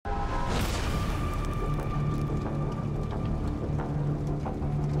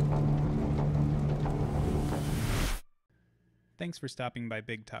Thanks for stopping by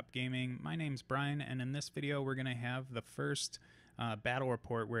Big Top Gaming. My name's Brian, and in this video we're going to have the first battle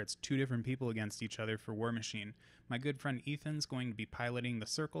report where it's two different people against each other for Warmachine. My good friend Ethan's going to be piloting the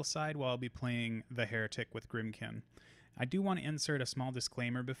circle side while I'll be playing the Heretic with Grimkin. I do want to insert a small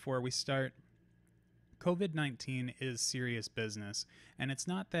disclaimer before we start. COVID-19 is serious business, and it's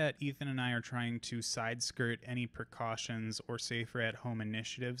not that Ethan and I are trying to side-skirt any precautions or safer-at-home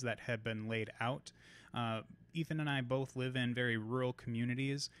initiatives that have been laid out. Ethan and I both live in very rural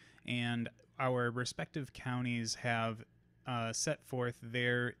communities, and our respective counties have set forth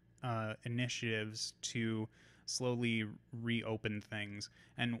their initiatives to slowly reopen things,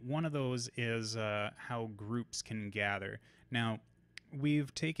 and one of those is how groups can gather. Now,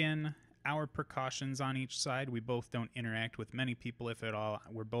 we've taken our precautions on each side. We both don't interact with many people, if at all.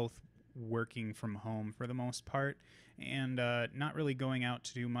 We're both working from home for the most part, and not really going out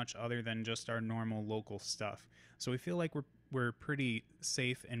to do much other than just our normal local stuff. So we feel like we're pretty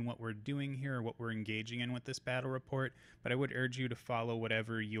safe in what we're doing here, or what we're engaging in with this battle report, but I would urge you to follow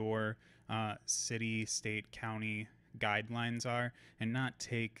whatever your city, state, county guidelines are, and not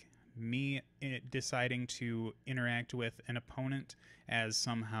take me deciding to interact with an opponent as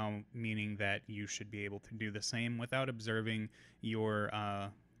somehow meaning that you should be able to do the same without observing your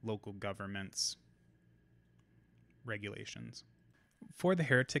local government's regulations. For the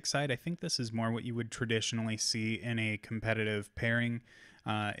Heretic side, I think this is more what you would traditionally see in a competitive pairing.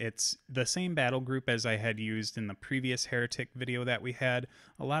 It's the same battle group as I had used in the previous Heretic video that we had.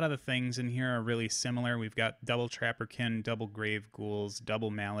 A lot of the things in here are really similar. We've got double Trapperkin, double Grave Ghouls, double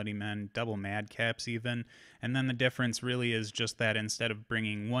Malady Men, double Madcaps even. And then the difference really is just that instead of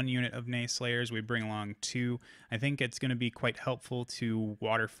bringing one unit of Nayslayers, we bring along two. I think it's going to be quite helpful to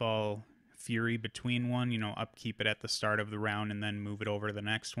waterfall Fury between one, upkeep it at the start of the round and then move it over to the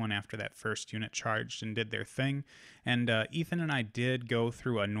next one after that first unit charged and did their thing. And Ethan and I did go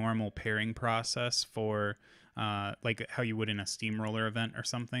through a normal pairing process for like how you would in a steamroller event or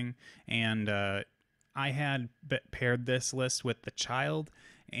something. And I had paired this list with the Child,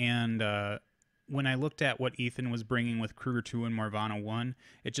 and when I looked at what Ethan was bringing with Krueger 2 and Morvana 1,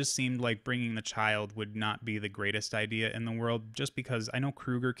 it just seemed like bringing the Child would not be the greatest idea in the world, just because I know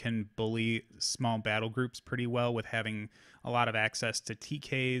Krueger can bully small battle groups pretty well with having a lot of access to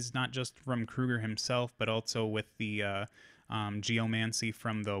TKs, not just from Krueger himself, but also with the geomancy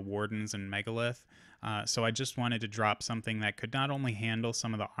from the Wardens and Megalith. So I just wanted to drop something that could not only handle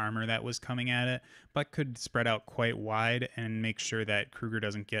some of the armor that was coming at it, but could spread out quite wide and make sure that Krueger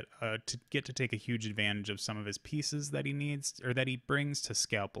doesn't get to take a huge advantage of some of his pieces that he needs, or that he brings to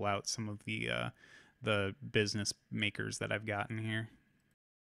scalpel out some of the business makers that I've gotten here.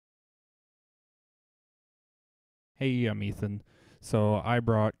 Hey, I'm Ethan. So I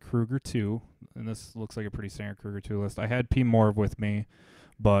brought Krueger 2, and this looks like a pretty standard Krueger 2 list. I had P. Morv with me,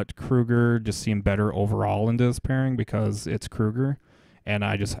 but Krueger just seemed better overall in this pairing because it's Krueger, and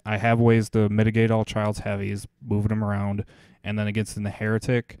I have ways to mitigate all Child's heavies, moving them around, and then against in the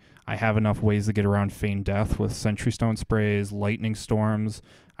Heretic, I have enough ways to get around Feign Death with Sentry Stone sprays, Lightning Storms.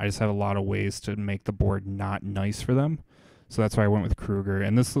 I just have a lot of ways to make the board not nice for them, so that's why I went with Krueger,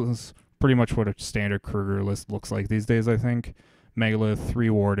 and this is pretty much what a standard Krueger list looks like these days, I think. Megalith, 3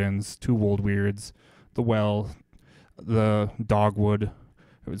 Wardens, 2 Woldweirds, the Well, the Dogwood.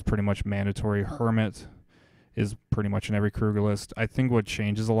 It was pretty much mandatory. Hermit is pretty much in every Krueger list. I think what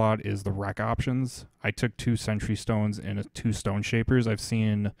changes a lot is the wreck options. I took 2 Sentry Stones and 2 Stone Shapers. I've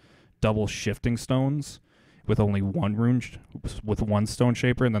seen double Shifting Stones with only one rune, with 1 Stone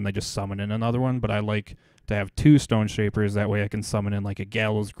Shaper, and then they just summon in another one. But I like to have 2 Stone Shapers. That way I can summon in like a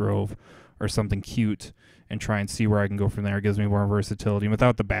Gallows Grove or something cute and try and see where I can go from there. It gives me more versatility. And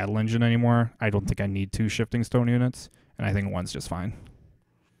without the battle engine anymore, I don't think I need 2 Shifting Stone units, and I think 1's just fine.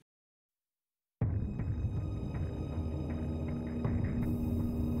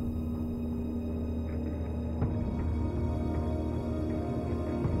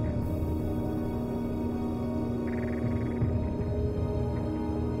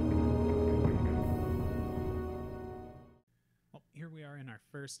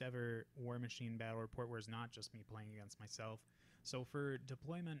 First ever Warmachine battle report where it's not just me playing against myself. So for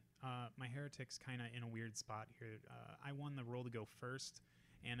deployment, my Heretic's kind of in a weird spot here. I won the roll to go first,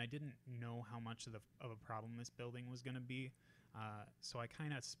 and I didn't know how much of a problem this building was going to be. So I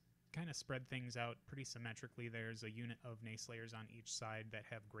kind of spread things out pretty symmetrically. There's a unit of Nayslayers on each side that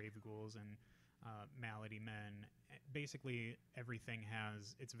have Grave Ghouls and Malady Men. Basically, everything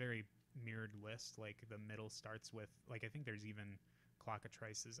it's a very mirrored list. Like the middle starts with, like, I think there's even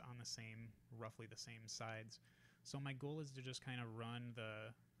Clockatrices on roughly the same sides. So my goal is to just kind of run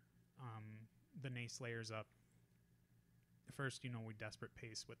the Nayslayers up first, we desperate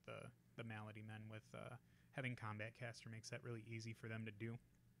pace with the Malady Men with having Combat Caster makes that really easy for them to do,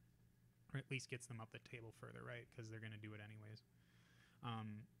 or at least gets them up the table further, right? Because they're going to do it anyways.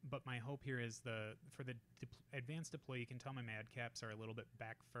 But my hope here is for the advanced deploy, you can tell my madcaps are a little bit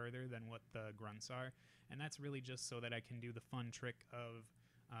back further than what the grunts are, and that's really just so that I can do the fun trick of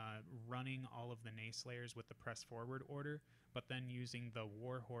running all of the Nayslayers with the press forward order, but then using the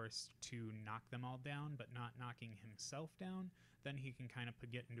Warhorse to knock them all down, but not knocking himself down. Then he can kind of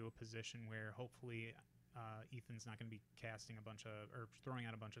get into a position where hopefully Ethan's not going to be casting or throwing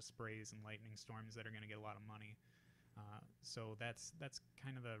out a bunch of sprays and lightning storms that are going to get a lot of money. So that's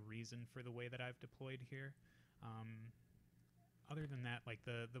kind of the reason for the way that I've deployed here. Other than that, like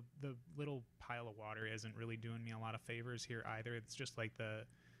the little pile of water isn't really doing me a lot of favors here either. It's just like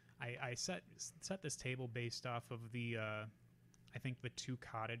I set this table based off of the I think the 2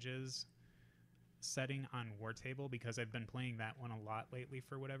 cottages setting on War Table, because I've been playing that one a lot lately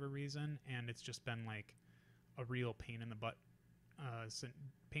for whatever reason, and it's just been like a real pain in the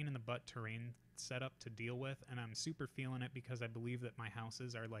butt terrain setup to deal with, and I'm super feeling it because I believe that my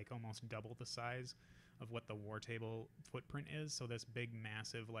houses are like almost double the size of what the War Table footprint is. So this big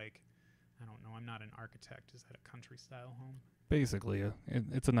massive, like, I don't know, I'm not an architect, is that a country style home? Basically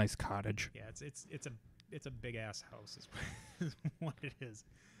it's a nice cottage. Yeah, it's a big ass house is what it is.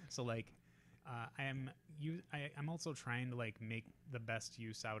 So like I'm also trying to like make the best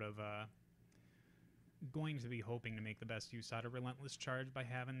use out of going to be hoping to make the best use out of Relentless Charge by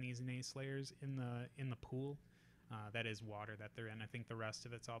having these Nayslayers in the pool. That is water that they're in. I think the rest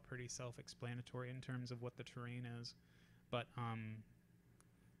of it's all pretty self-explanatory in terms of what the terrain is. But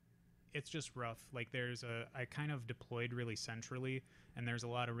it's just rough. Like I kind of deployed really centrally, and there's a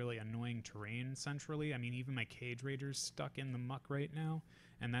lot of really annoying terrain centrally. I mean, even my Cage Rager's stuck in the muck right now,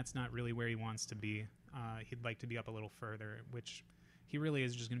 and that's not really where he wants to be. He'd like to be up a little further, which he really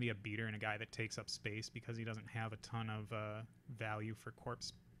is just going to be a beater and a guy that takes up space because he doesn't have a ton of value for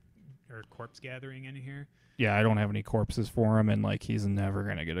corpse gathering in here. Yeah, I don't have any corpses for him, and like he's never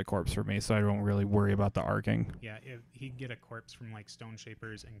gonna get a corpse for me, so I don't really worry about the arcing. Yeah, he'd get a corpse from like Stone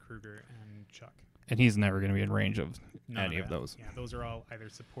Shapers and Krueger and Chuck. And he's never gonna be in range of any of those. Yeah, those are all either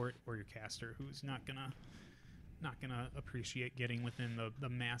support or your caster, who's not gonna appreciate getting within the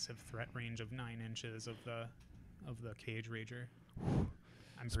massive threat range of 9 inches of the Cage Rager.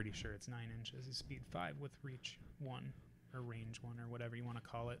 I'm pretty sure it's 9 inches. He's speed 5 with reach 1 or range 1 or whatever you want to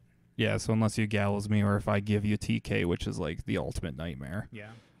call it. Yeah, so unless you gallows me or if I give you TK, which is like the ultimate nightmare.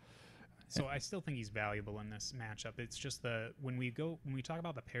 Yeah. So I still think he's valuable in this matchup. It's just when we talk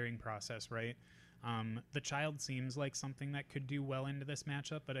about the pairing process, right? The Child seems like something that could do well into this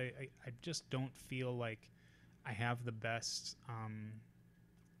matchup, but I just don't feel like I have the best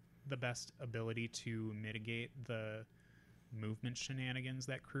ability to mitigate the movement shenanigans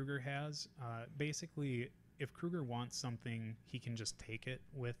that Krueger has. Basically, if Krueger wants something, he can just take it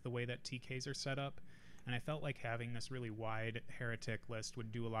with the way that TKs are set up. And I felt like having this really wide Heretic list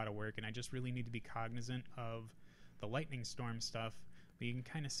would do a lot of work, and I just really need to be cognizant of the Lightning Storm stuff. But you can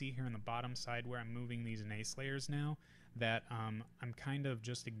kind of see here on the bottom side where I'm moving these Nayslayers now that I'm kind of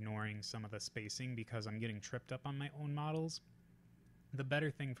just ignoring some of the spacing because I'm getting tripped up on my own models. The better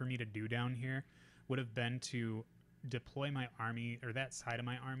thing for me to do down here would have been to deploy my army, or that side of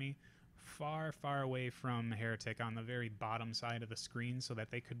my army, far, far away from Heretic on the very bottom side of the screen so that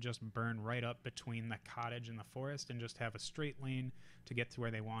they could just burn right up between the cottage and the forest and just have a straight lane to get to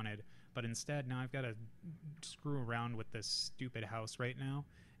where they wanted. But instead, now I've got to screw around with this stupid house right now,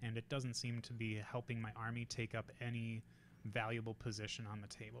 and it doesn't seem to be helping my army take up any valuable position on the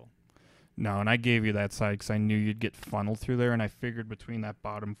table. No, and I gave you that side because I knew you'd get funneled through there, and I figured between that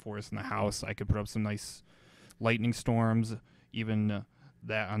bottom forest and the house, I could put up some nice lightning storms. Even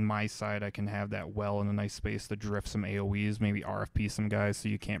that on my side, I can have that well in a nice space to drift some AoEs, maybe RFP some guys so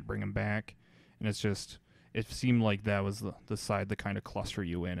you can't bring them back. And it's just, it seemed like that was the side that kind of cluster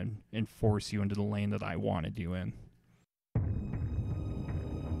you in and force you into the lane that I wanted you in.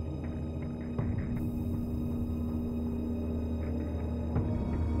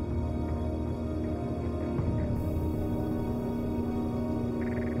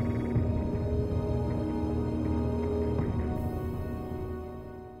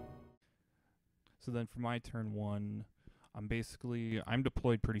 So then for my turn 1, I'm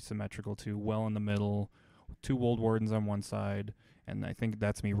deployed pretty symmetrical too, well in the middle, 2 Wold Wardens on one side, and I think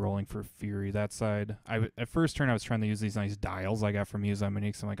that's me rolling for Fury that side. At first turn I was trying to use these nice dials I got from Use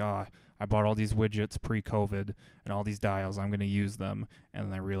Miniques. I'm like, I bought all these widgets pre-COVID and all these dials, I'm going to use them. And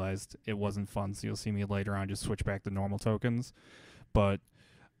then I realized it wasn't fun, so you'll see me later on just switch back to normal tokens. But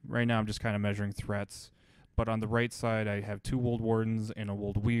right now I'm just kind of measuring threats. But on the right side, I have 2 Wold Wardens and a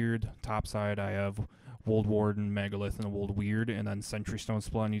Wold Weird. Top side, I have Wold Warden, Megalith, and a Wold Weird, and then Sentry Stone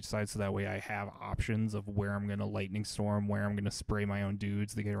Spell on each side, so that way I have options of where I'm going to Lightning Storm, where I'm going to spray my own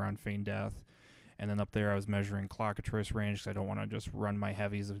dudes to get around Feign Death. And then up there, I was measuring Clockatrice range, because I don't want to just run my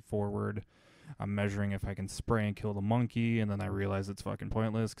heavies forward. I'm measuring if I can spray and kill the monkey, and then I realize it's fucking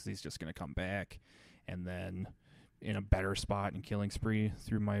pointless, because he's just going to come back. And then in a better spot and killing spree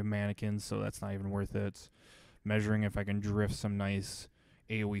through my mannequins, so that's not even worth it. Measuring if I can drift some nice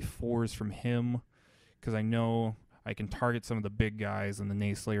AoE 4s from him, because I know I can target some of the big guys, and the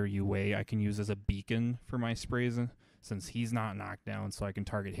Nayslayer UA I can use as a beacon for my sprays, since he's not knocked down, so I can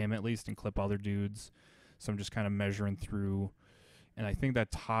target him at least and clip other dudes. So I'm just kind of measuring through. And I think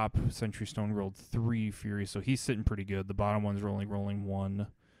that top Sentry Stone rolled 3 Fury, so he's sitting pretty good. The bottom one's rolling 1.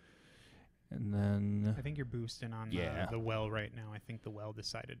 And then I think you're boosting on the well right now. I think the well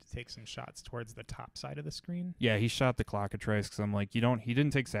decided to take some shots towards the top side of the screen. Yeah, he shot the Clockatrice, because I'm like, he didn't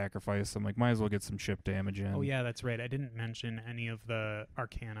take sacrifice. I'm like, might as well get some chip damage in. Oh yeah, that's right. I didn't mention any of the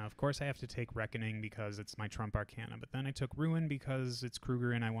Arcana. Of course, I have to take Reckoning because it's my trump Arcana, but then I took Ruin because it's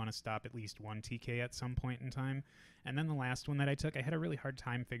Krueger and I want to stop at least 1 TK at some point in time. And then the last one that I took, I had a really hard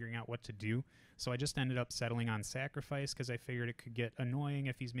time figuring out what to do. So I just ended up settling on Sacrifice because I figured it could get annoying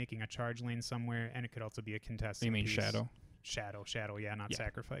if he's making a charge lane somewhere, and it could also be a contested You mean piece. Shadow? Shadow, yeah, not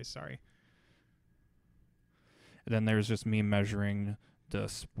Sacrifice, sorry. And then there's just me measuring to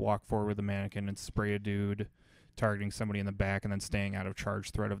walk forward with the mannequin and spray a dude, targeting somebody in the back, and then staying out of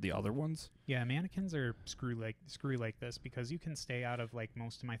charge threat of the other ones. Yeah, mannequins are screwy like this because you can stay out of like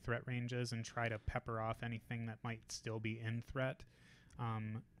most of my threat ranges and try to pepper off anything that might still be in threat.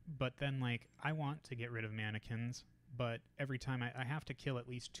 But then, like, I want to get rid of mannequins, but every time I have to kill at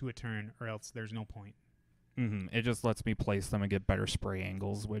least 2 a turn, or else there's no point. It just lets me place them and get better spray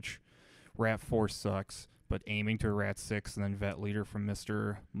angles, which Rat 4 sucks, but aiming to a Rat 6 and then Vet Leader from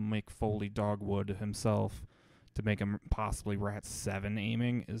Mr. Mick Foley Dogwood himself to make him possibly Rat 7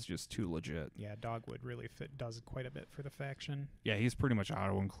 aiming is just too legit. Yeah, Dogwood really does quite a bit for the faction. Yeah, he's pretty much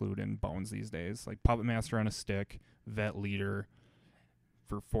auto-include in Bones these days. Like Puppet Master on a stick, Vet Leader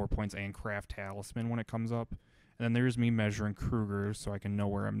for 4 points, and Craft Talisman when it comes up. And then there's me measuring Krueger so I can know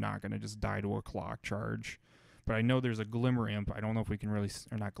where I'm not going to just die to a clock charge. But I know there's a Glimmer Imp. I don't know if we can really...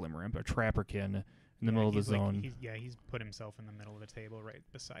 Or not Glimmer Imp, a Trapperkin in the middle of the zone. He's put himself in the middle of the table right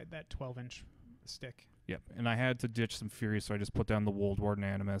beside that 12-inch stick. Yep, and I had to ditch some Fury, so I just put down the Wold Warden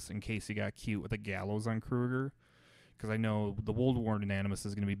Animus in case he got cute with a Gallows on Krueger. Because I know the Wold Warden Animus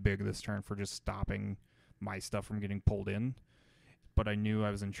is going to be big this turn for just stopping my stuff from getting pulled in. But I knew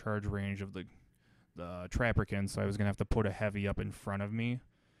I was in charge range of the Trapperkin, so I was going to have to put a heavy up in front of me,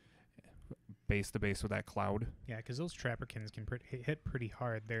 base to base with that cloud. Yeah, because those Trapperkins can hit pretty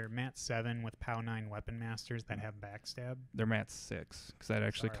hard. They're Mat 7 with POW 9 Weapon Masters that have backstab. They're Mat 6, because that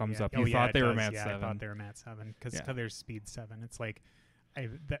actually comes yeah. up. You thought they were Mat 7. I thought they were Mat 7, because they're Speed 7. It's like,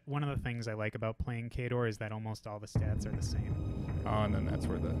 one of the things I like about playing Khador is that almost all the stats are the same. Oh, and then that's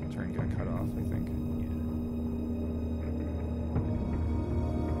where the turn got cut off, I think.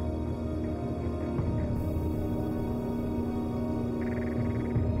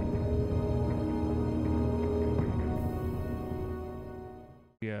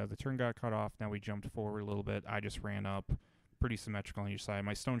 Yeah, the turn got cut off. Now we jumped forward a little bit. I just ran up, pretty symmetrical on each side.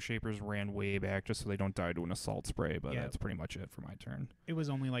 My Stone Shapers ran way back just so they don't die to an assault spray, but that's pretty much it for my turn. It was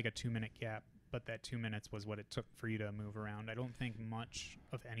only like a 2-minute gap, but that 2 minutes was what it took for you to move around. I don't think much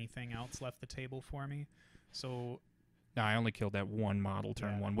of anything else left the table for me. So no, I only killed that one model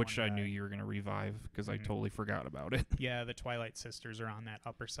turn one, which I knew you were going to revive because I totally forgot about it. Yeah, the Twilight Sisters are on that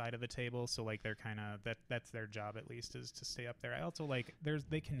upper side of the table, so like they're kind of that's their job at least, is to stay up there. I also like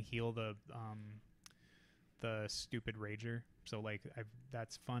they can heal the stupid Rager, so like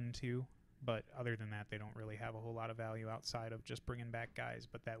that's fun too. But other than that, they don't really have a whole lot of value outside of just bringing back guys,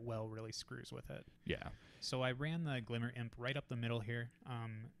 but that well really screws with it. Yeah. So I ran the Glimmer Imp right up the middle here,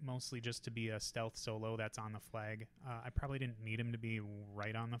 mostly just to be a stealth solo that's on the flag. I probably didn't need him to be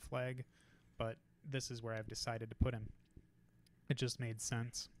right on the flag, but this is where I've decided to put him. It just made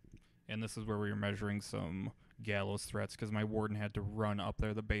sense. And this is where we were measuring some Gallows threats, because my Warden had to run up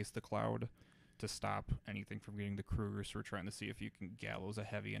there the base the cloud to stop anything from getting the Krueger, so we're trying to see if you can Gallows a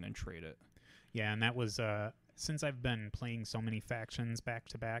heavy and then trade it. Yeah, and that was since I've been playing so many factions back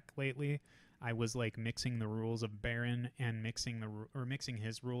to back lately, I was like mixing the rules of Baron and mixing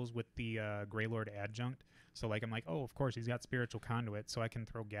his rules with the Greylord adjunct. So like I'm like, oh, of course he's got spiritual conduit, so I can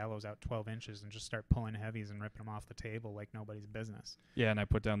throw Gallows out 12 inches and just start pulling heavies and ripping them off the table like nobody's business. Yeah, and I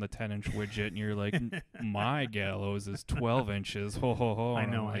put down the 10-inch widget, and you're like, my Gallows is 12 inches. Ho ho ho! I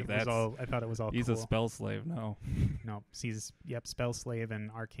know. Like, I thought it was all. He's cool. a spell slave. No. No, he's spell slave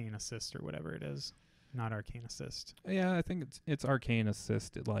and arcane assist or whatever it is. Not arcane assist. Yeah, I think it's arcane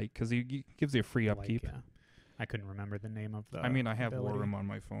assist, like, because he gives you a free upkeep. Like, yeah. I couldn't remember the name of the. I mean, I have ability. War Room on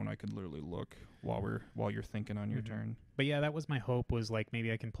my phone. I could literally look while you're thinking on your turn. But yeah, that was my hope. Was like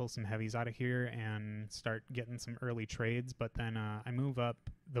maybe I can pull some heavies out of here and start getting some early trades. But then I move up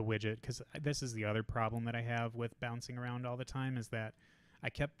the widget because this is the other problem that I have with bouncing around all the time is that I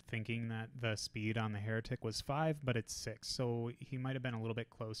kept thinking that the speed on the Heretic was 5, but it's 6. So he might have been a little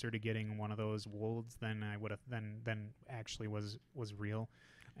bit closer to getting one of those wolves than I would have than actually was real.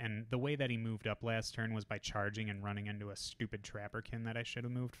 And the way that he moved up last turn was by charging and running into a stupid Trapperkin that I should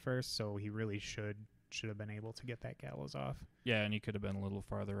have moved first. So he really should have been able to get that Gallows off. Yeah, and he could have been a little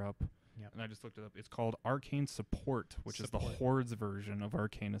farther up. Yep. And I just looked it up. It's called Arcane Support, which is the Horde's version of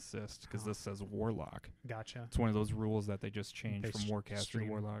Arcane Assist, because this says Warlock. Gotcha. It's one of those rules that they just changed from Warcaster to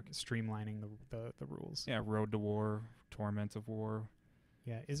Warlock. Streamlining the rules. Yeah, Road to War, Torment of War.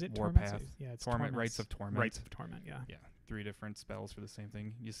 Yeah, is it Warpath? Yeah, it's Torment, Rites of Torment. Rites of Torment, yeah. Yeah, 3 different spells for the same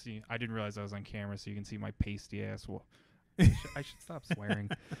thing. You see, I didn't realize I was on camera, so you can see my pasty ass. Well, I should stop swearing.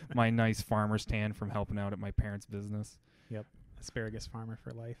 My nice farmer's tan from helping out at my parents' business. Yep. Asparagus farmer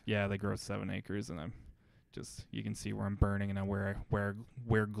for life. Yeah, they grow 7 acres, and I'm just, you can see where I'm burning, and I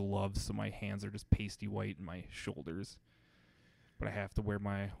wear gloves, so my hands are just pasty white and my shoulders. But I have to wear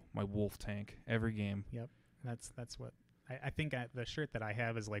my wolf tank every game. Yep, that's what I think. The shirt that I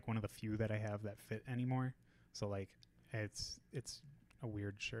have is like one of the few that I have that fit anymore. So like, it's a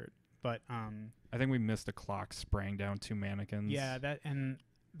weird shirt, but I think we missed a clock spraying down 2 mannequins. Yeah,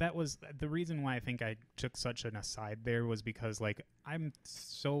 that was the reason why I think I took such an aside there was because like I'm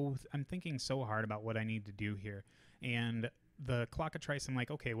thinking so hard about what I need to do here, and the Clockatrice, I'm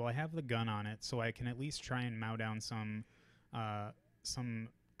like, okay, well I have the gun on it, so I can at least try and mow down some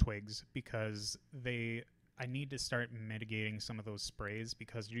twigs because I need to start mitigating some of those sprays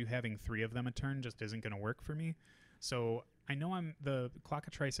because you having 3 of them a turn just isn't going to work for me. So I know the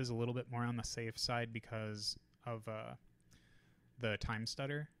Clockatrice is a little bit more on the safe side because of the time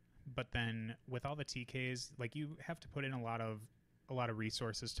stutter, but then with all the TKs, like you have to put in a lot of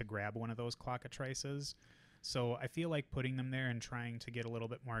resources to grab one of those Clockatrices. So I feel like putting them there and trying to get a little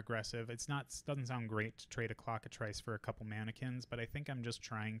bit more aggressive. Doesn't sound great to trade a Clockatrice for a couple mannequins, but I think I'm just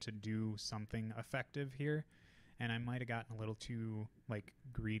trying to do something effective here, and I might have gotten a little too like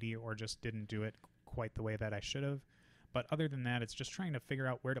greedy or just didn't do it quite the way that I should have. But other than that, it's just trying to figure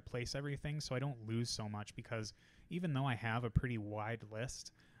out where to place everything so I don't lose so much, because even though I have a pretty wide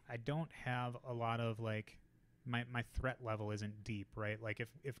list, I don't have a lot of like my threat level isn't deep, right? Like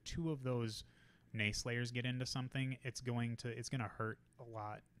if 2 of those Nayslayers get into something, it's going to hurt a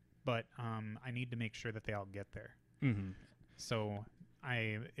lot. But I need to make sure that they all get there. Mm-hmm. So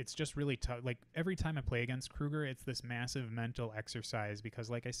it's just really tough. Like every time I play against Krueger, it's this massive mental exercise because,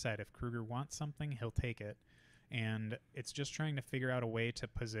 like I said, if Krueger wants something, he'll take it. And it's just trying to figure out a way to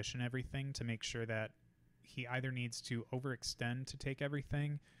position everything to make sure that he either needs to overextend to take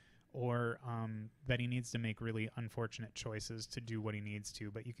everything or that he needs to make really unfortunate choices to do what he needs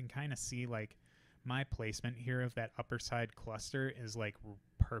to. But you can kind of see like my placement here of that upper side cluster is like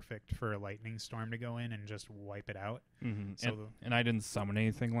perfect for a lightning storm to go in and just wipe it out. Mm-hmm. So and I didn't summon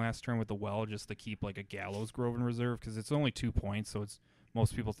anything last turn with the well just to keep like a Gallows Grove in reserve because it's only 2 points, so it's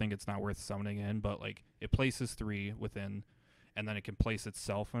most people think it's not worth summoning in, but like it places 3 within, and then it can place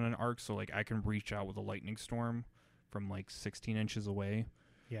itself in an arc, so like I can reach out with a lightning storm from like 16 inches away.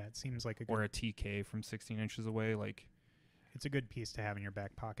 Yeah, it seems like or a TK from 16 inches away. Like it's a good piece to have in your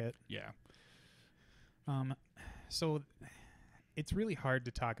back pocket. Yeah. So it's really hard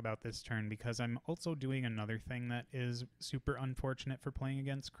to talk about this turn because I'm also doing another thing that is super unfortunate for playing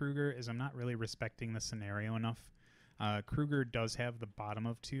against Krueger is I'm not really respecting the scenario enough. Krueger does have the bottom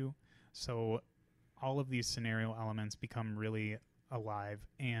of 2, so all of these scenario elements become really alive,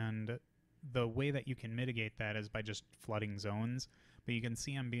 and the way that you can mitigate that is by just flooding zones, but you can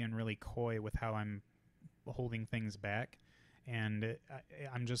see I'm being really coy with how I'm holding things back, and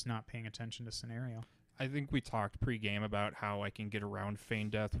I'm just not paying attention to scenario. I think we talked pre-game about how I can get around Feign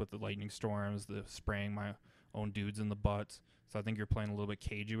Death with the lightning storms, the spraying my own dudes in the butt. So I think you're playing a little bit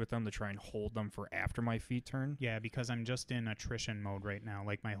cagey with them to try and hold them for after my feet turn. Yeah, because I'm just in attrition mode right now.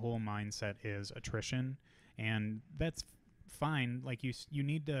 Like my whole mindset is attrition, and that's fine. Like you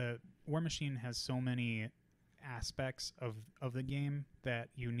need to. Warmachine has so many aspects of the game that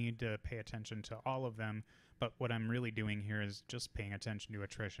you need to pay attention to all of them. But what I'm really doing here is just paying attention to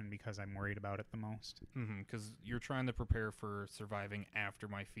attrition because I'm worried about it the most. Because you're trying to prepare for surviving after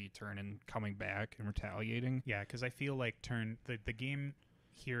my feet turn and coming back and retaliating. Yeah, because I feel like the game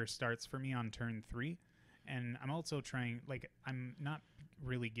here starts for me on turn 3, and I'm also trying, like, I'm not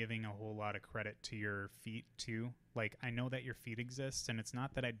really giving a whole lot of credit to your feat too. Like, I know that your feat exists, and it's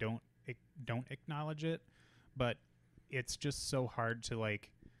not that I don't acknowledge it, but it's just so hard to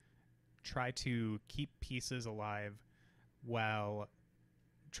like try to keep pieces alive while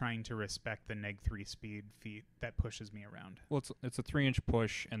trying to respect the -3 speed feat that pushes me around. Well, it's a 3-inch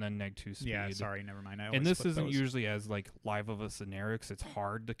push and then -2 speed. Yeah, sorry, never mind. And this isn't usually as like live of a scenario because it's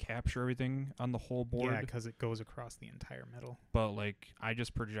hard to capture everything on the whole board. Yeah, because it goes across the entire middle. But like I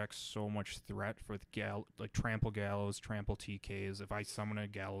just project so much threat with like trample gallows, trample TKs. If I summon a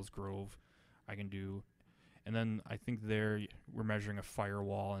gallows grove, I can do. And then I think there we're measuring a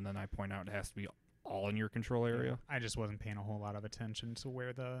firewall, and then I point out it has to be all in your control area. I just wasn't paying a whole lot of attention to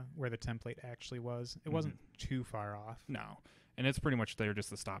where the template actually was. It wasn't too far off. No. And it's pretty much there just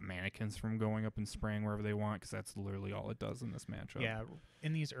to stop mannequins from going up and spraying wherever they want, because that's literally all it does in this matchup. Yeah,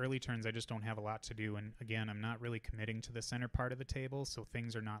 in these early turns, I just don't have a lot to do. And again, I'm not really committing to the center part of the table, so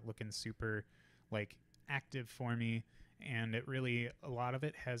things are not looking super like active for me. And it really, a lot of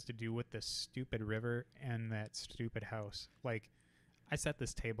it has to do with this stupid river and that stupid house. Like, I set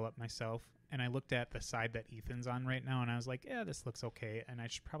this table up myself, and I looked at the side that Ethan's on right now, and I was like, yeah, this looks okay. And I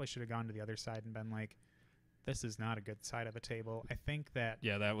probably should have gone to the other side and been like, this is not a good side of the table. I think that...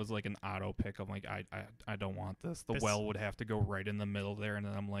 Yeah, that was like an auto pick. I'm like, I don't want this. The well would have to go right in the middle there, and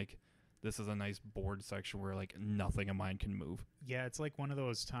then I'm like, this is a nice board section where like nothing of mine can move. Yeah, it's like one of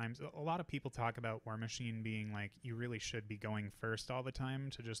those times. A lot of people talk about Warmachine being like, you really should be going first all the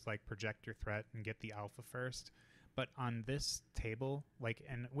time to just like project your threat and get the alpha first. But on this table, like,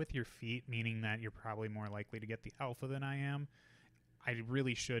 and with your feet, meaning that you're probably more likely to get the alpha than I am, I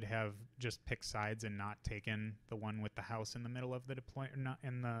really should have just picked sides and not taken the one with the house in the middle of the deployment, not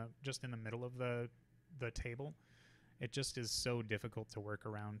in the just in the middle of the table. It just is so difficult to work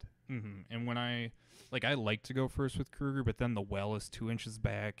around. And when I like to go first with Krueger, but then the well is 2 inches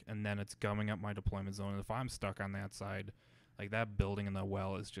back, and then it's gumming up my deployment zone. And if I'm stuck on that side, like that building in the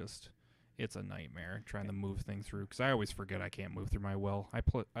well is just, it's a nightmare trying to move things through. Because I always forget I can't move through my well.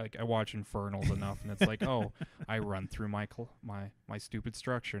 I watch Infernals enough, and it's like, oh, I run through my stupid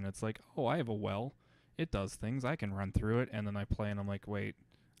structure, and it's like, oh, I have a well. It does things. I can run through it, and then I play, and I'm like, wait.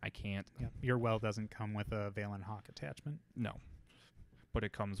 I can't. Yep. Your well doesn't come with a Valen Hawk attachment? No. But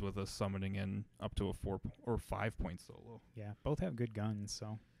it comes with a summoning in up to a 4 or 5 point solo. Yeah, both have good guns,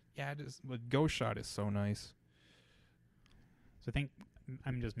 so. Yeah, it is. But Ghost Shot is so nice. So I think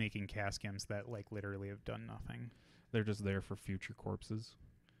I'm just making cast gems that like literally have done nothing. They're just there for future corpses.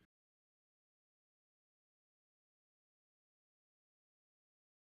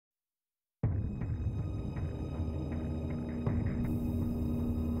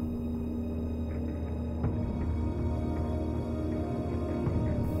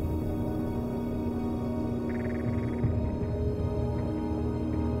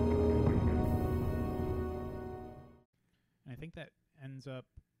 I think that ends up,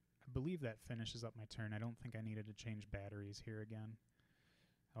 I believe that finishes up my turn. I don't think I needed to change batteries here again.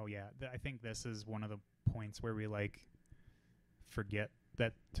 Oh yeah, I think this is one of the points where we like forget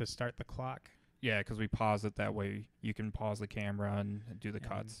that to start the clock. Yeah, because we pause it that way. You can pause the camera and do the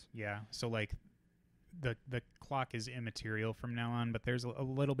cuts. Yeah, so like the clock is immaterial from now on, but there's a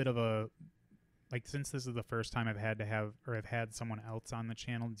little bit of a, like, since this is the first time I've had someone else on the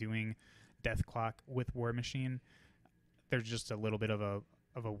channel doing Death Clock with Warmachine, there's just a little bit of a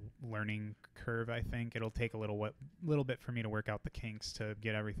learning curve. I think it'll take a little bit for me to work out the kinks to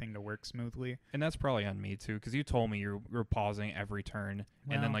get everything to work smoothly. And that's probably on me too, because you told me you're pausing every turn,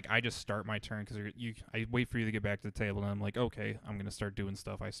 and then like I just start my turn because I wait for you to get back to the table, and I'm like, okay, I'm gonna start doing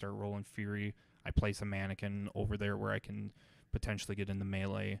stuff. I start rolling Fury. I place a mannequin over there where I can potentially get into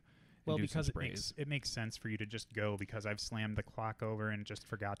melee. Well, because it makes sense for you to just go, because I've slammed the clock over and just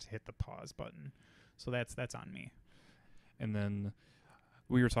forgot to hit the pause button. So that's on me. And then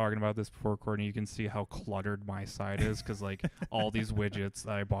we were talking about this before, Courtney. You can see how cluttered my side is, because like all these widgets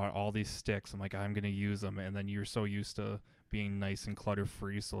that I bought, all these sticks, I'm like, I'm going to use them. And then you're so used to being nice and clutter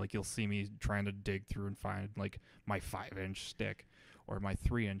free. So like you'll see me trying to dig through and find like my 5-inch stick or my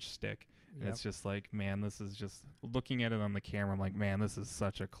 3-inch stick. And it's just like, man, this is just, looking at it on the camera, I'm like, man, this is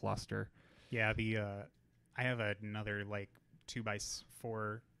such a cluster. Yeah, I have another like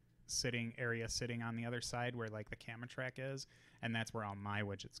 2x4 sitting on the other side where like the camera track is, and that's where all my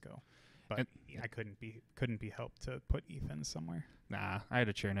widgets go. But I couldn't be helped to put Ethan somewhere. Nah, I had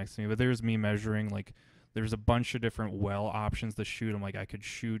a chair next to me, but there's me measuring, like, there's a bunch of different well options to shoot. I'm like, I could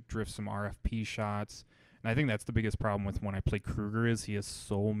drift some RFP shots. And I think that's the biggest problem with when I play Krueger is he has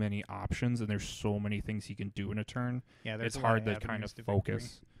so many options and there's so many things he can do in a turn. Yeah, it's hard to kind of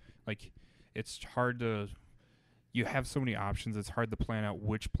focus. Like, it's hard to... You have so many options, it's hard to plan out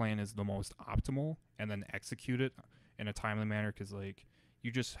which plan is the most optimal and then execute it in a timely manner because, like,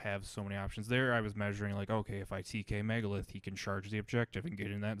 you just have so many options. There I was measuring, like, okay, if I TK Megalith, he can charge the objective and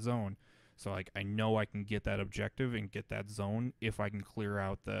get in that zone. So, like, I know I can get that objective and get that zone if I can clear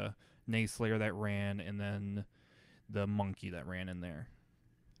out the Nayslayer that ran and then the monkey that ran in there.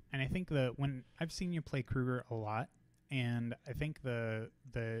 And I think when I've seen you play Krueger a lot, and I think the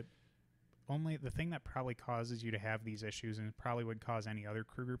thing that probably causes you to have these issues, and probably would cause any other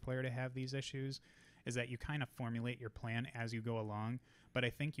Krueger player to have these issues, is that you kind of formulate your plan as you go along. But I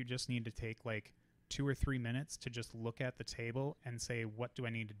think you just need to take like 2 or 3 minutes to just look at the table and say, what do I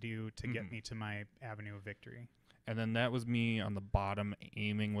need to do to get me to my avenue of victory? And then that was me on the bottom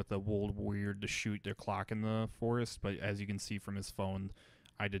aiming with the Wold Weird to shoot their clock in the forest. But as you can see from his phone,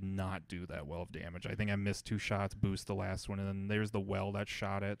 I did not do that well of damage. I think I missed 2 shots, boost the last one, and then there's the well that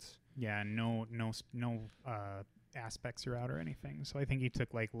shot it. Yeah, no aspects are out or anything. So I think he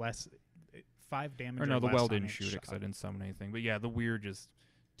took like 5 damage. Or no, the well didn't shoot it because I didn't summon anything. But yeah, the Weird just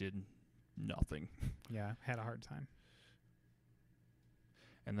did nothing. Yeah, had a hard time.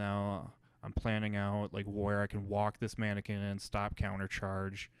 And now I'm planning out like where I can walk this mannequin and stop counter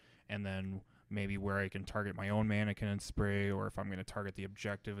charge, and then maybe where I can target my own mannequin and spray, or if I'm going to target the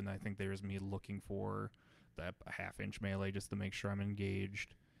objective. And I think there's me looking for that half-inch melee just to make sure I'm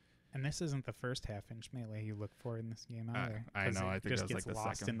engaged. And this isn't the first half-inch melee you look for in this game either. I know. I think just that's like the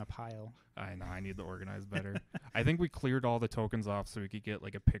lost second in the pile. I know. I need to organize better. I think we cleared all the tokens off so we could get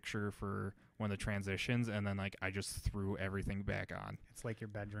like a picture for when the transitions, and then like I just threw everything back on. It's like your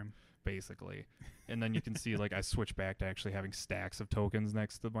bedroom, basically. And then you can see like I switched back to actually having stacks of tokens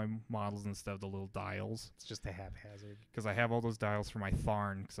next to my models instead of the little dials. It's just a haphazard. Because I have all those dials for my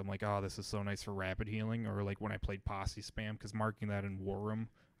Tharn, because I'm like, oh, this is so nice for rapid healing, or like when I played Posse Spam, because marking that in War Room,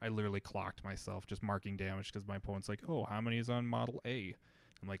 I literally clocked myself just marking damage because my opponent's like, oh, how many is on model A?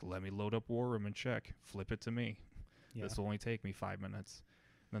 I'm like, let me load up War Room and check. Flip it to me. Yeah. This will only take me 5 minutes.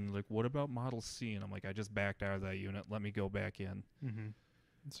 And then they're like, what about model C? And I'm like, I just backed out of that unit. Let me go back in. Mm-hmm.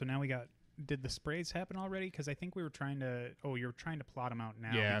 So now did the sprays happen already? Because I think we were trying to, you're trying to plot them out now.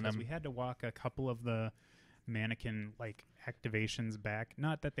 Yeah, because we had to walk a couple of the mannequin like activations back.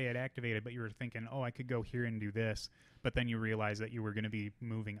 Not that they had activated, but you were thinking, I could go here and do this. But then you realized that you were going to be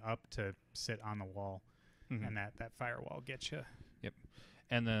moving up to sit on the wall, and that firewall gets you. Yep.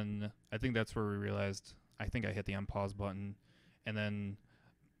 And then I think that's where we realized, I think I hit the unpause button, and then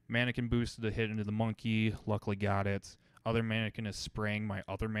mannequin boosted a hit into the monkey, luckily got it. Other mannequin is spraying my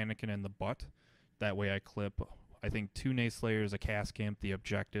other mannequin in the butt. That way I clip, I think, 2 Nayslayers, a cast camp, the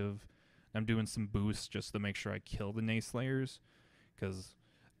objective. I'm doing some boosts just to make sure I kill the Nayslayers, because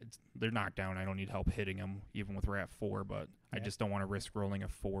they're knocked down. I don't need help hitting them, even with Rat 4, but I just don't want to risk rolling a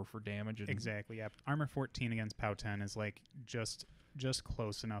 4 for damage. Exactly, yeah. Armor 14 against POW 10 is like just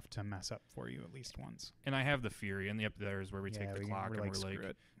close enough to mess up for you at least once. And I have the Fury, and up there is where we take the clock, and we're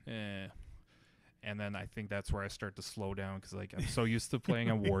like, And then I think that's where I start to slow down, because like I'm so used to playing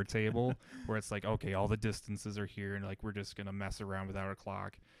a war table where it's like, okay, all the distances are here, and like we're just going to mess around without a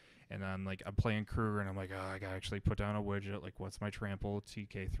clock. And then like I'm playing Krueger, and I'm like, I got to actually put down a widget. Like, what's my trample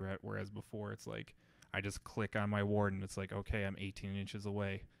TK threat? Whereas before it's like I just click on my ward, and it's like, okay, I'm 18 inches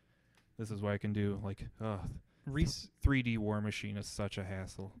away. This is what I can do. Like, 3D Warmachine is such a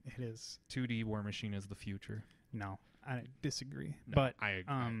hassle. It is. 2D Warmachine is the future. No, I disagree. No, but I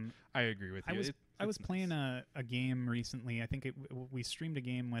agree with you. I was playing a game recently. I think we streamed a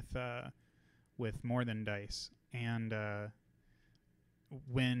game with More Than Dice, and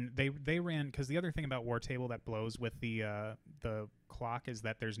when they ran, because the other thing about War Table that blows with the clock is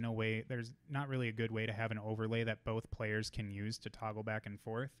that there's not really a good way to have an overlay that both players can use to toggle back and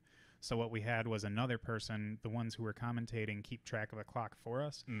forth. So what we had was another person, the ones who were commentating, keep track of the clock for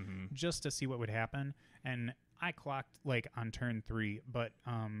us, just to see what would happen. And I clocked like on turn 3, but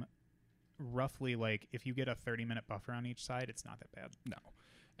roughly like if you get a 30-minute buffer on each side, it's not that bad. No.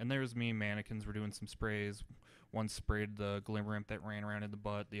 And there's me, mannequins were doing some sprays. One sprayed the Glimmer Imp that ran around in the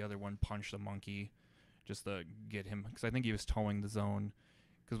butt. The other one punched the monkey just to get him, because I think he was towing the zone.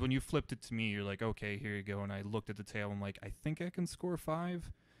 Because when you flipped it to me, you're like, okay, here you go. And I looked at the tail, I'm like, I think I can score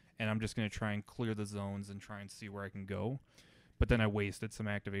 5. And I'm just going to try and clear the zones and try and see where I can go. But then I wasted some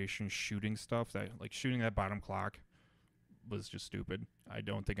activation shooting stuff. Shooting that bottom clock was just stupid. I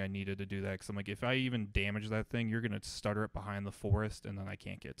don't think I needed to do that because I'm like, if I even damage that thing, you're gonna stutter it behind the forest, and then I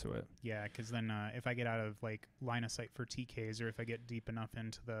can't get to it. Yeah, because then if I get out of like line of sight for TKs, or if I get deep enough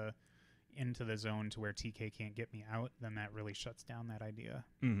into the zone to where TK can't get me out, then that really shuts down that idea.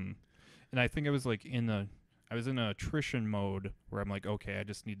 Mm-hmm. And I think I was like in a attrition mode where I'm like, okay, I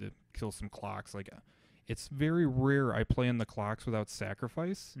just need to kill some clocks. Like, it's very rare I play in the clocks without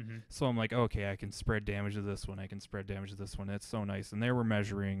sacrifice. Mm-hmm. So I'm like, okay, I can spread damage to this one. I can spread damage to this one. It's so nice. And they were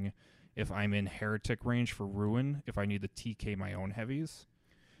measuring if I'm in Heretic range for Ruin, if I need to TK my own heavies.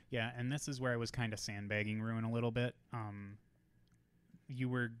 Yeah, and this is where I was kind of sandbagging Ruin a little bit. You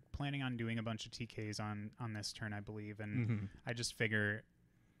were planning on doing a bunch of TKs on this turn, I believe, and I just figure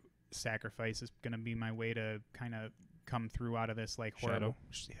sacrifice is going to be my way to kind of come through out of this like horrible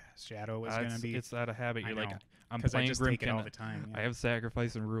shadow is going to be. It's out of habit. You're like, I'm playing I just take it all the time. Yeah. I have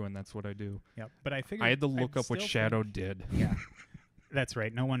sacrifice and ruin. That's what I do. Yep. But I figured I had to look up what shadow did. Yeah. That's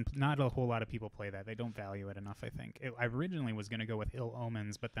right. Not a whole lot of people play that. They don't value it enough, I think. I originally was going to go with Ill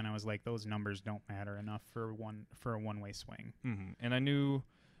Omens, but then I was like, those numbers don't matter enough for a one-way swing. Mm-hmm. And I knew,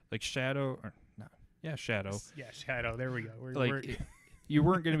 like, Shadow. Shadow. Yeah, Shadow. There we go. You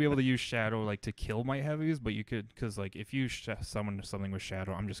weren't going to be able to use Shadow, like, to kill my heavies, but you could, because, like, if you summon something with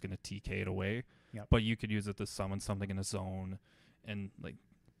Shadow, I'm just going to TK it away. Yep. But you could use it to summon something in a zone and, like,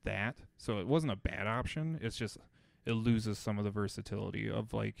 that. So it wasn't a bad option. It's just it loses some of the versatility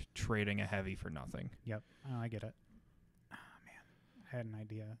of, like, trading a heavy for nothing. Yep. Oh, I get it. Oh, man. I had an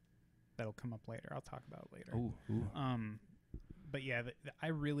idea that'll come up later. I'll talk about it later. Ooh. But yeah, I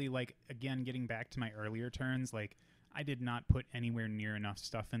really like, again, getting back to my earlier turns, like, I did not put anywhere near enough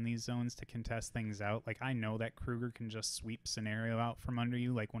stuff in these zones to contest things out. Like, I know that Krueger can just sweep scenario out from under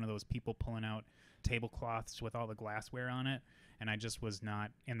you, like one of those people pulling out tablecloths with all the glassware on it, and I just was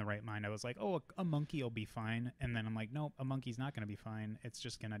not in the right mind. I was like, oh, a monkey will be fine, and then I'm like, nope, a monkey's not going to be fine. It's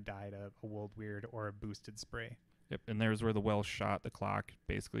just going to die to a Wold Weird or a boosted spray. Yep, and there's where the well shot the clock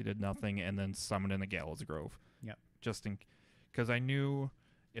basically did nothing, and then summoned in the Gallows Grove. Yep. Because I knew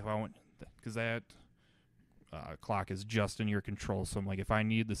if I went, because that clock is just in your control. So I'm like, if I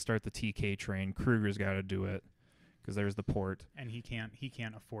need to start the TK train, Krueger's got to do it because there's the port. And he can't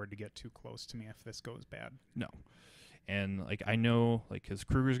afford to get too close to me if this goes bad. No. And, like, I know, like, because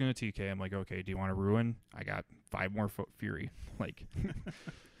Krueger's going to TK, I'm like, okay, do you want to ruin? I got 5 more Fury. Like,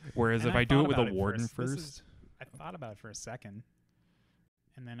 whereas if I do it with a Warden first. I thought about it for a second.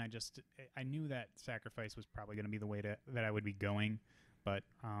 And then I knew that sacrifice was probably going to be the way that I would be going. But,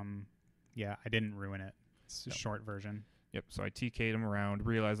 yeah, I didn't ruin it. It's a short version. Yep, so I TK'd him around,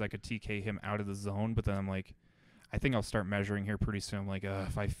 realized I could TK him out of the zone, but then I'm like, I think I'll start measuring here pretty soon. I'm like,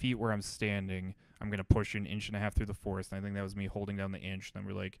 if I feet where I'm standing, I'm going to push 1.5 inches through the forest. And I think that was me holding down the inch. Then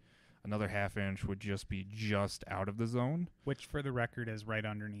we're like, another 1/2 inch would just be just out of the zone. Which, for the record, is right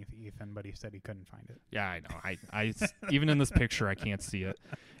underneath Ethan, but he said he couldn't find it. Yeah, I know. I even in this picture, I can't see it.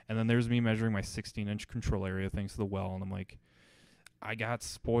 And then there's me measuring my 16-inch control area thanks to the well. And I'm like, I got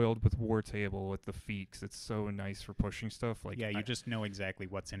spoiled with War Table with the feet because it's so nice for pushing stuff. Like, yeah, you just know exactly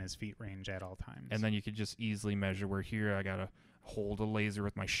what's in his feet range at all times. And then you could just easily measure where here I got to hold a laser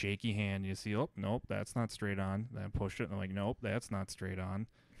with my shaky hand. You see, oh, nope, that's not straight on. Then I push it, and I'm like, nope, that's not straight on.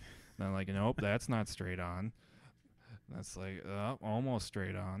 Then I'm like, nope, that's not straight on. That's like, almost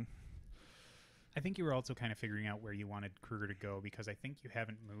straight on. I think you were also kind of figuring out where you wanted Krueger to go because I think you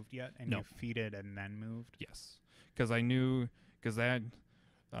haven't moved yet, and you feeded and then moved. Yes, because I knew... Because that,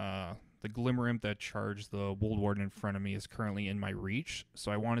 the Glimmer Imp that charged the Wold Warden in front of me is currently in my reach.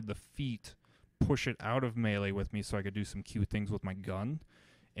 So I wanted the feet push it out of melee with me so I could do some cute things with my gun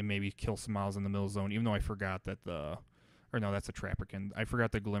and maybe kill some miles in the middle zone, even though I forgot that that's a Trapperkin. I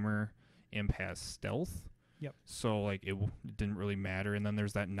forgot the Glimmer Imp has stealth. Yep. So, like, it didn't really matter. And then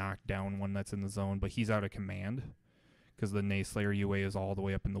there's that knockdown one that's in the zone, but he's out of command because the Nayslayer UA is all the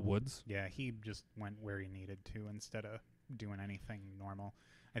way up in the woods. Yeah, he just went where he needed to instead of doing anything normal.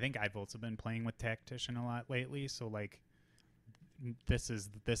 I think I've also been playing with Tactician a lot lately, so like this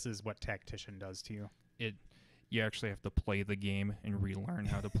is what Tactician does to you. You actually have to play the game and relearn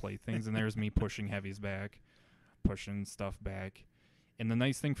how to play things. And there's me pushing heavies back, pushing stuff back. And the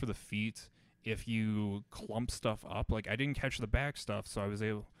nice thing for the feet, if you clump stuff up, like I didn't catch the back stuff, so I was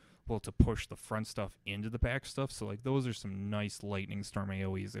able to push the front stuff into the back stuff. So like those are some nice Lightning Storm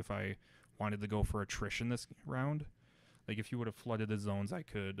AoEs if I wanted to go for attrition this round. Like, if you would have flooded the zones, I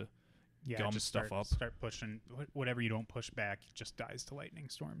could gum just stuff up. Start pushing. Whatever you don't push back just dies to lightning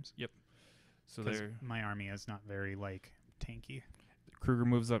storms. Yep. So my army is not very, like, tanky. Krueger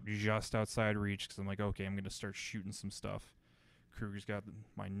moves up just outside reach because I'm like, okay, I'm going to start shooting some stuff. Krueger's got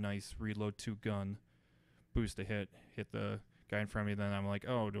my nice reload 2 gun, boost a hit the guy in front of me. Then I'm like,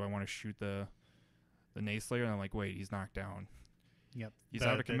 oh, do I want to shoot the Nayslayer? And I'm like, wait, he's knocked down. Yep. He's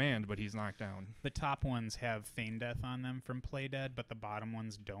out of command, but he's knocked down. The top ones have feign death on them from play dead, but the bottom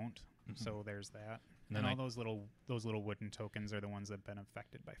ones don't. Mm-hmm. So there's that. And all those little wooden tokens are the ones that have been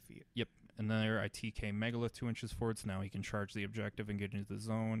affected by feet. Yep. And then there I TK Megalith 2 inches forward, so now he can charge the objective and get into the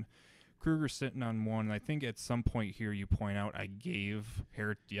zone. Krueger's sitting on 1, and I think at some point here you point out I gave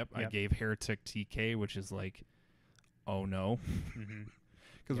I gave Heretic TK, which is like, oh no. Mm-hmm.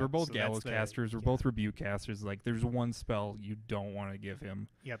 Because we're both Gallows casters, we're both Rebuke casters. Like, there's one spell you don't want to give him.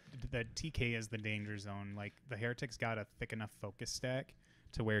 Yep, the TK is the danger zone. Like, the Heretic's got a thick enough focus stack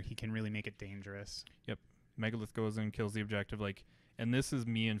to where he can really make it dangerous. Yep, Megalith goes in, kills the objective. Like, and this is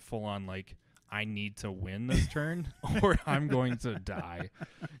me in full on, like, I need to win this turn or I'm going to die.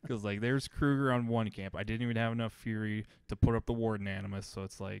 Because, like, there's Krueger on 1 camp. I didn't even have enough Fury to put up the Warden Animus, so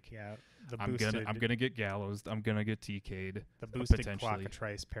it's like, yeah, I'm gonna get Gallowsed. I'm gonna get TK'd. The boosted potentially.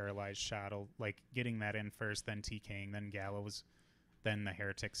 Clockatrice paralyzed shot'll, like, getting that in first, then TKing, then Gallows, then the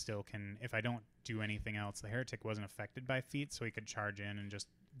Heretic still can. If I don't do anything else, the Heretic wasn't affected by feet, so he could charge in and just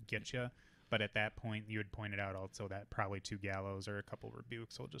get you. But at that point, you had pointed out also that probably 2 Gallows or a couple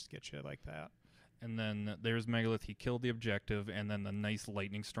Rebukes will just get you like that. And then there's Megalith. He killed the objective, and then the nice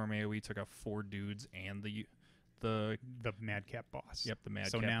Lightning Storm AoE took out 4 dudes and the Madcap boss. Yep, the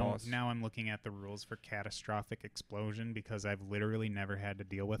Madcap boss. boss. So now I'm looking at the rules for Catastrophic Explosion because I've literally never had to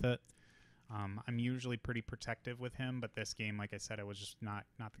deal with it. I'm usually pretty protective with him, but this game, like I said, it was just not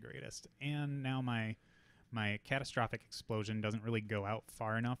the greatest. And now my Catastrophic Explosion doesn't really go out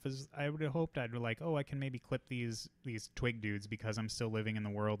far enough as I would have hoped. I'd be like, oh, I can maybe clip these twig dudes because I'm still living in the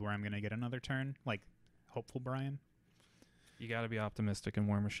world where I'm going to get another turn. Like, hopeful Brian. You got to be optimistic in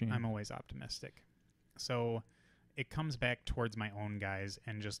Warmachine. I'm always optimistic. So it comes back towards my own guys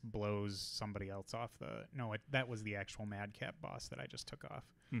and just blows somebody else off that was the actual Madcap boss that I just took off.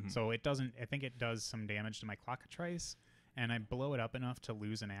 Mm-hmm. So it doesn't, I think it does some damage to my Clockatrice, and I blow it up enough to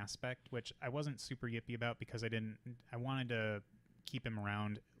lose an aspect, which I wasn't super yippy about because I wanted to keep him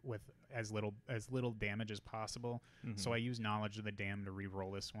around with as little damage as possible. Mm-hmm. So I used Knowledge of the Damned to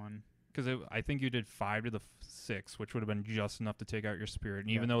re-roll this one. Because I think you did 5 to the 6, which would have been just enough to take out your spirit.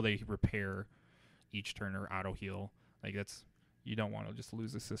 And even though they repair each turn or auto heal, like, that's, you don't want to just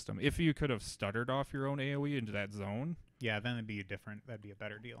lose the system. If you could have stuttered off your own AoE into that zone, yeah, then it'd be that'd be a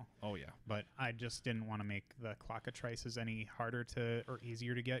better deal. Oh yeah, but I just didn't want to make the Clockatrices any harder or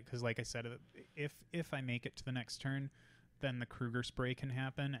easier to get, because like I said, if I make it to the next turn, then the Krueger spray can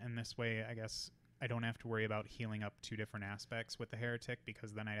happen, and this way I guess I don't have to worry about healing up 2 different aspects with the Heretic,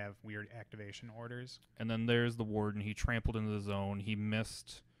 because then I'd have weird activation orders. And then there's the Warden. He trampled into the zone. He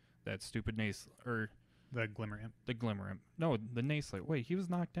missed that stupid the Glimmer Imp. The Glimmer Imp. No, the Nayslayer. Wait, he was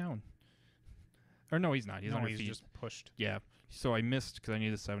knocked down. Or no, he's not. He's on his feet. He's just pushed. Yeah. So I missed because I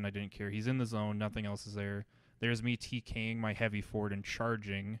needed 7. I didn't care. He's in the zone. Nothing else is there. There's me TKing my heavy forward and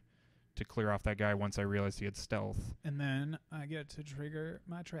charging to clear off that guy once I realized he had stealth. And then I get to trigger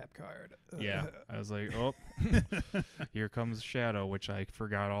my trap card. Yeah. I was like, oh, here comes Shadow, which I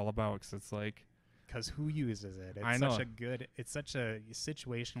forgot all about because it's like, because who uses it? It's such a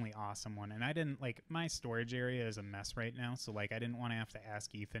situationally awesome one. And I didn't, like, my storage area is a mess right now, so, like, I didn't want to have to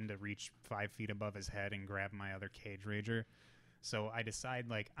ask Ethan to reach 5 feet above his head and grab my other Cage Rager. So I decide,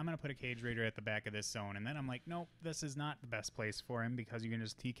 like, I'm going to put a Cage Raider at the back of this zone. And then I'm like, nope, this is not the best place for him because you can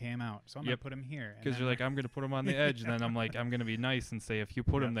just TK him out. So I'm going to put him here. Because you're like, I'm going to put him on the edge. And then I'm like, I'm going to be nice and say, if you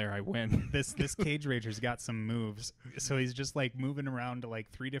put him there, I win. This Cage Raider's got some moves. So he's just, like, moving around to, like,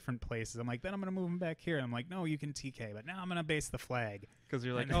 3 different places. I'm like, then I'm going to move him back here. And I'm like, no, you can TK. But now I'm going to base the flag. Because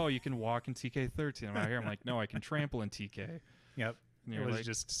you're like, oh, you can walk in TK 13. I'm out here. I'm like, no, I can trample in TK. Yep. It was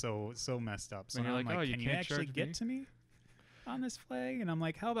just so messed up. So now I'm like, oh, can you actually get to me on this flag? And I'm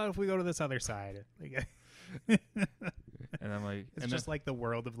like, how about if we go to this other side? Like, and I'm like, it's just like the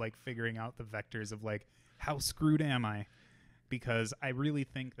world of, like, figuring out the vectors of, like, how screwed am I? Because I really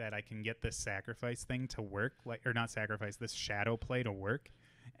think that I can get this sacrifice thing to work, like, or not sacrifice, this shadow play to work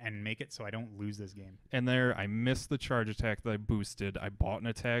and make it so I don't lose this game. And there, I missed the charge attack that I boosted. I bought an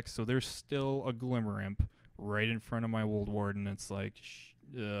attack, so there's still a Glimmer Imp right in front of my old Warden. It's like,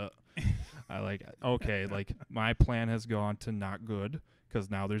 I like, okay, like, my plan has gone to not good because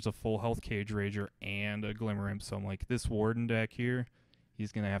now there's a full health Cage Rager and a Glimmer Imp. So I'm like, this Warden deck here,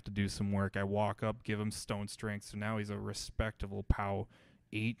 he's going to have to do some work. I walk up, give him Stone Strength, so now he's a respectable POW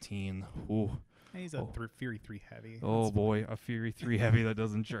 18. Ooh. He's a Fury 3 heavy. Oh boy, a Fury 3 heavy that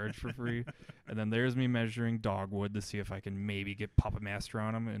doesn't charge for free. And then there's me measuring Dogwood to see if I can maybe get Puppet Master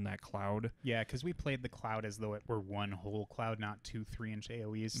on him in that cloud. Yeah, because we played the cloud as though it were one whole cloud, not 2 3-inch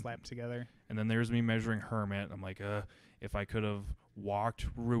AoEs slapped together. And then there's me measuring Hermit. I'm like, if I could have walked,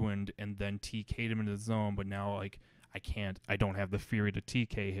 ruined, and then TK'd him into the zone, but now like I can't. I don't have the Fury to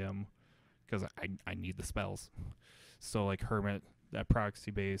TK him because I need the spells. So like Hermit, that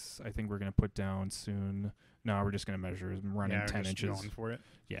proxy base, I think we're going to put down soon. No, we're just going to measure him running 10 inches. Going for it.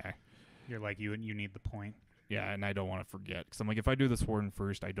 Yeah. You're like, you need the point. Yeah, and I don't want to forget. Because I'm like, if I do this Warden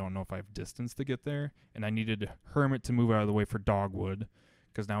first, I don't know if I have distance to get there. And I needed Hermit to move out of the way for Dogwood.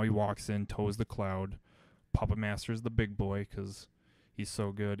 Because now he walks in, toes the cloud. Puppet Master's the big boy because he's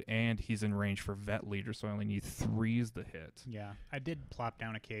so good. And he's in range for Vet Leader, so I only need 3s to hit. Yeah, I did plop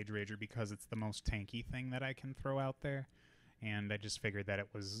down a Cage Rager because it's the most tanky thing that I can throw out there. And I just figured that it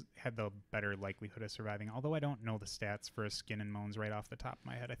had the better likelihood of surviving. Although I don't know the stats for a Skin and Moans right off the top of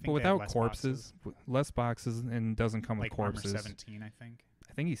my head. I think but without corpses, less boxes, and doesn't come like with corpses. Armor 17, I think.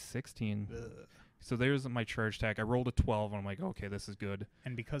 I think he's 16. Ugh. So there's my charge attack. I rolled a 12, and I'm like, okay, this is good.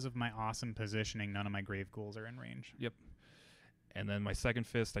 And because of my awesome positioning, none of my Grave Ghouls are in range. Yep. And then my second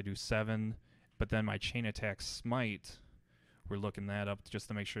fist, I do 7. But then my chain attack smite, we're looking that up just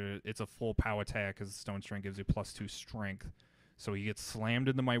to make sure it's a full POW attack because Stone Strength gives you +2 strength. So he gets slammed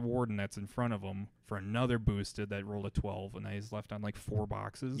into my Warden that's in front of him for another boosted that rolled a 12, and now he's left on like 4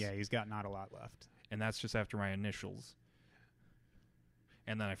 boxes. Yeah, he's got not a lot left. And that's just after my initials.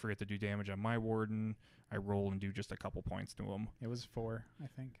 And then I forget to do damage on my Warden. I roll and do just a couple points to him. It was 4, I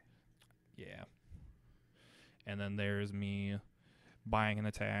think. Yeah. And then there's me buying an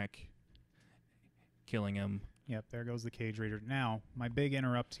attack, killing him. Yep, there goes the Cage Raider. Now, my big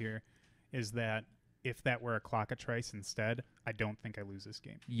interrupt here is that if that were a Clockatrice instead, I don't think I lose this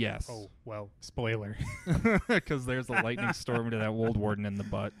game. Yes. Oh, well, spoiler. Because there's a lightning storm to that Wold Warden in the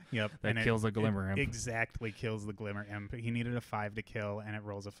butt. Yep. That kills the Glimmer Imp. Exactly kills the Glimmer Imp. He needed a 5 to kill, and it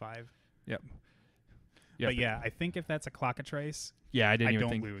rolls a 5. Yep. But yeah, I think if that's a Clockatrice, yeah, I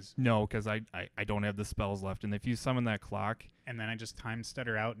don't lose. No, because I don't have the spells left. And if you summon that clock, and then I just time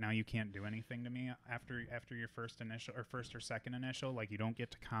stutter out, now you can't do anything to me after your first or second initial. Like, you don't get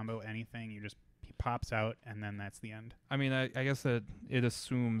to combo anything. He pops out, and then that's the end. I mean, I guess that it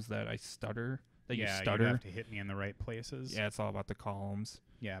assumes that I stutter. That you stutter. You have to hit me in the right places. Yeah, it's all about the columns.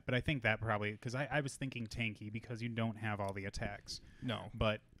 Yeah, but I think that probably because I was thinking tanky because you don't have all the attacks. No,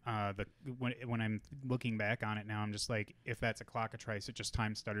 but when I'm looking back on it now, I'm just like, if that's a Clockatrice, it just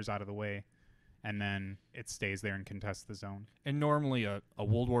time stutters out of the way, and then it stays there and contests the zone. And normally a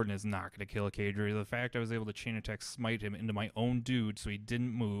Wold Warden is not going to kill a Cage Raider. The fact I was able to chain attack smite him into my own dude so he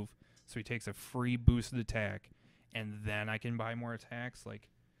didn't move, so he takes a free boosted attack, and then I can buy more attacks. Like,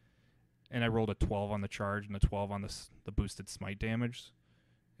 and I rolled a 12 on the charge and a 12 on the boosted smite damage.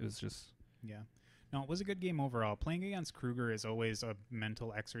 It was just... Yeah. No, it was a good game overall. Playing against Krueger is always a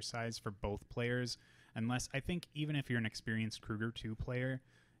mental exercise for both players. Unless, I think even if you're an experienced Krueger 2 player,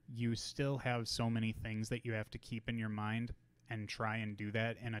 you still have so many things that you have to keep in your mind and try and do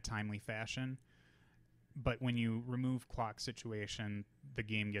that in a timely fashion. But when you remove clock situation, the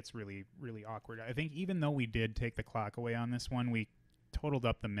game gets really, really awkward. I think even though we did take the clock away on this one, we totaled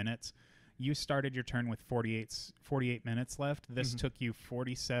up the minutes. You started your turn with 48 minutes left. This took you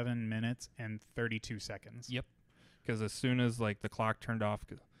 47 minutes and 32 seconds. Yep. Because as soon as like the clock turned off,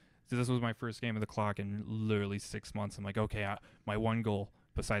 this was my first game of the clock in literally 6 months. I'm like, okay, my one goal,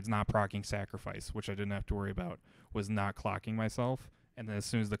 besides not proccing Sacrifice, which I didn't have to worry about, was not clocking myself. And then as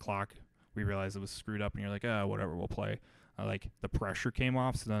soon as the clock, we realized it was screwed up, and you're like, whatever, we'll play. Like the pressure came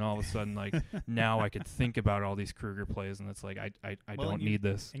off, so then all of a sudden, like now I could think about all these Krueger plays, and it's like I don't need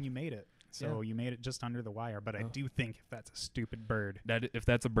this. And you made it. So you made it just under the wire, but I do think if that's a stupid bird, if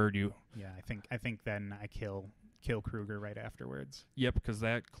that's a bird, I think then I kill Krueger right afterwards. Yep, because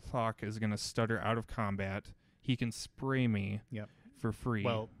that clock is gonna stutter out of combat. He can spray me. Yep. For free.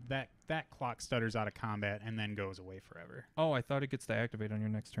 Well, that clock stutters out of combat and then goes away forever. Oh, I thought it gets to activate on your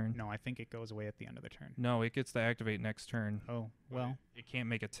next turn. No, I think it goes away at the end of the turn. No, it gets to activate next turn. Oh, well, it can't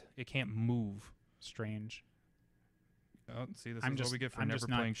make it. It can't move. Strange. Oh, see, this is what we get for never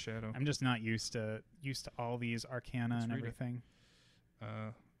playing Shadow. I'm just not used to all these Arcana and everything.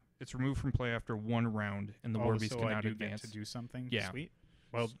 It's removed from play after 1 round, and the War Beast cannot advance. Get to do something. Yeah. Sweet.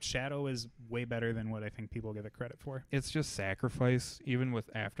 Well, Shadow is way better than what I think people give it credit for. It's just Sacrifice, even with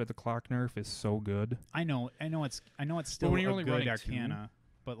after the clock nerf, is so good. I know it's still a good Arcana,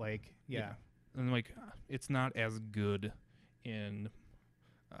 but like, yeah. And like, it's not as good in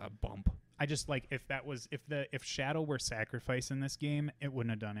Bump. I just like if Shadow were sacrifice in this game, it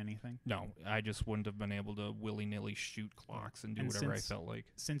wouldn't have done anything. No, I just wouldn't have been able to willy-nilly shoot clocks and do whatever I felt like.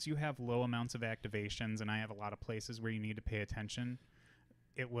 Since you have low amounts of activations and I have a lot of places where you need to pay attention,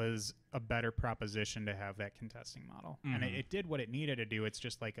 it was a better proposition to have that contesting model. And it did what it needed to do. It's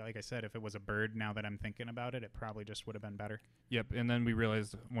just like I said, if it was a bird, now that I'm thinking about it, it probably just would have been better. Yep, and then we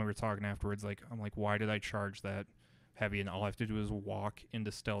realized when we were talking afterwards, like, I'm like, why did I charge that heavy? And all I have to do is walk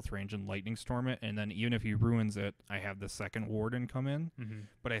into stealth range and lightning storm it, and then even if he ruins it, I have the second warden come in.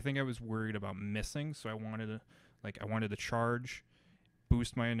 But I think I was worried about missing, so I wanted to charge,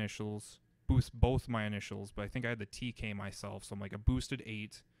 boost my initials, boost both my initials, but I think I had the TK myself, so I'm like, a boosted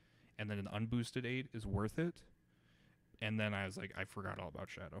 8 and then an unboosted 8 is worth it. And then I was like, I forgot all about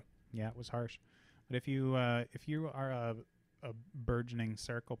Shadow. Yeah, it was harsh. But if you are a burgeoning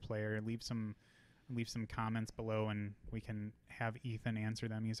circle player, leave some comments below and we can have Ethan answer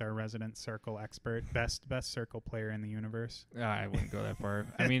them. He's our resident circle expert, best circle player in the universe. I wouldn't go that far.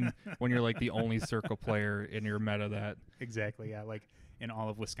 I mean, when you're like the only circle player in your meta that exactly, yeah, like in all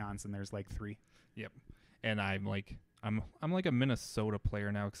of Wisconsin there's like 3. Yep. And I'm like a Minnesota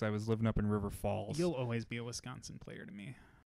player now because I was living up in River Falls. You'll always be a Wisconsin player to me.